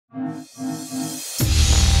We're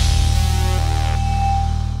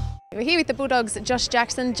here with the Bulldogs' Josh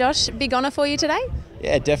Jackson. Josh, big honour for you today?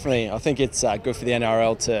 Yeah, definitely. I think it's good for the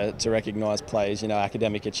NRL to recognise players,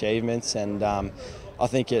 academic achievements, and I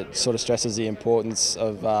think it sort of stresses the importance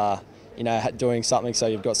of, doing something so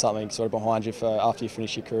you've got something sort of behind you for after you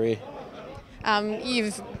finish your career.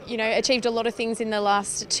 You've achieved a lot of things in the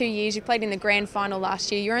last 2 years. You played in the grand final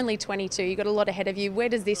last year. You're only 22. You've got a lot ahead of you. Where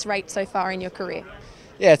does this rate so far in your career?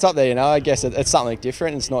 Yeah, it's up there. I guess it's something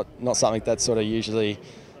different. It's not something that's sort of usually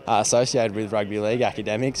associated with rugby league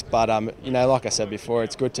academics, but like I said before,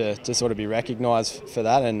 it's good to sort of be recognised for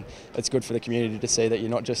that, and it's good for the community to see that you're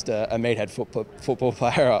not just a meathead football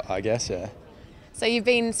player, I guess. Yeah. So you've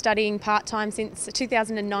been studying part-time since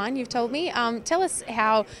 2009, you've told me. Tell us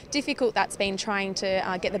how difficult that's been, trying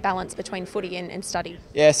to get the balance between footy and study.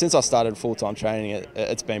 Yeah, since I started full-time training,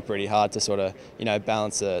 it's been pretty hard to sort of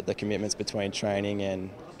balance the commitments between training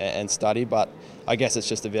and study, but I guess it's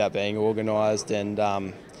just about being organised, and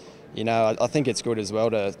I think it's good as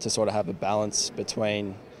well to sort of have a balance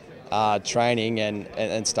between training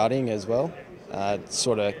and studying as well.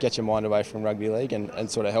 Sort of get your mind away from rugby league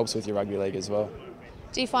and sort of helps with your rugby league as well.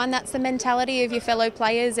 Do you find that's the mentality of your fellow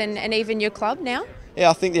players and even your club now? Yeah,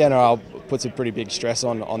 I think the NRL puts a pretty big stress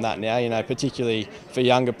on that now, particularly for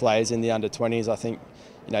younger players in the under-20s. I think,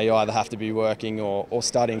 you either have to be working or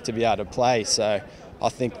studying to be able to play. So I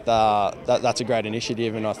think that's a great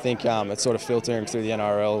initiative, and I think it's sort of filtering through the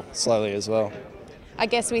NRL slowly as well. I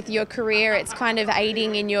guess with your career, it's kind of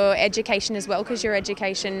aiding in your education as well, because your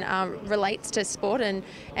education relates to sport and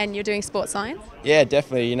you're doing sports science. Yeah,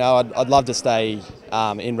 definitely. I'd love to stay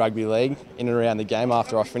in rugby league, in and around the game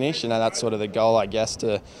after I finish. That's sort of the goal, I guess,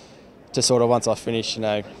 to sort of once I finish,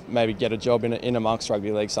 maybe get a job in amongst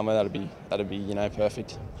rugby league somewhere. That'd be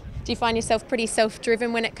perfect. Do you find yourself pretty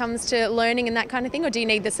self-driven when it comes to learning and that kind of thing, or do you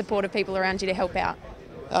need the support of people around you to help out?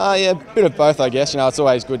 Yeah, a bit of both, I guess. It's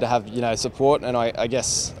always good to have support, and I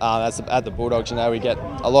guess at the Bulldogs, we get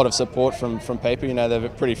a lot of support from people. They're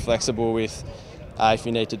pretty flexible with if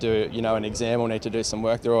you need to do an exam or need to do some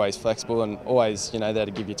work. They're always flexible and always there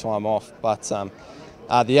to give you time off. But the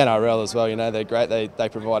NRL as well, they're great. They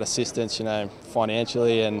provide assistance,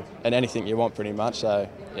 financially and anything you want pretty much. So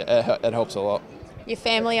yeah, it helps a lot. Your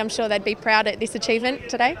family, I'm sure they'd be proud at this achievement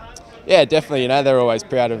today. Yeah, definitely. They're always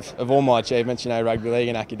proud of all my achievements, rugby league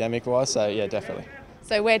and academic-wise. So yeah, definitely.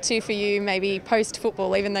 So where to for you, maybe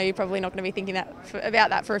post-football, even though you're probably not going to be thinking about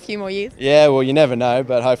that for a few more years? Yeah, well, you never know,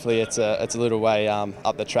 but hopefully it's a little way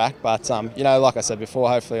up the track. But like I said before,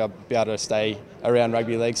 hopefully I'll be able to stay around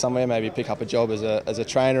rugby league somewhere, maybe pick up a job as a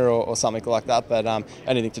trainer or something like that. But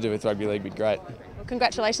anything to do with rugby league would be great. Well,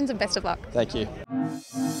 congratulations and best of luck. Thank you.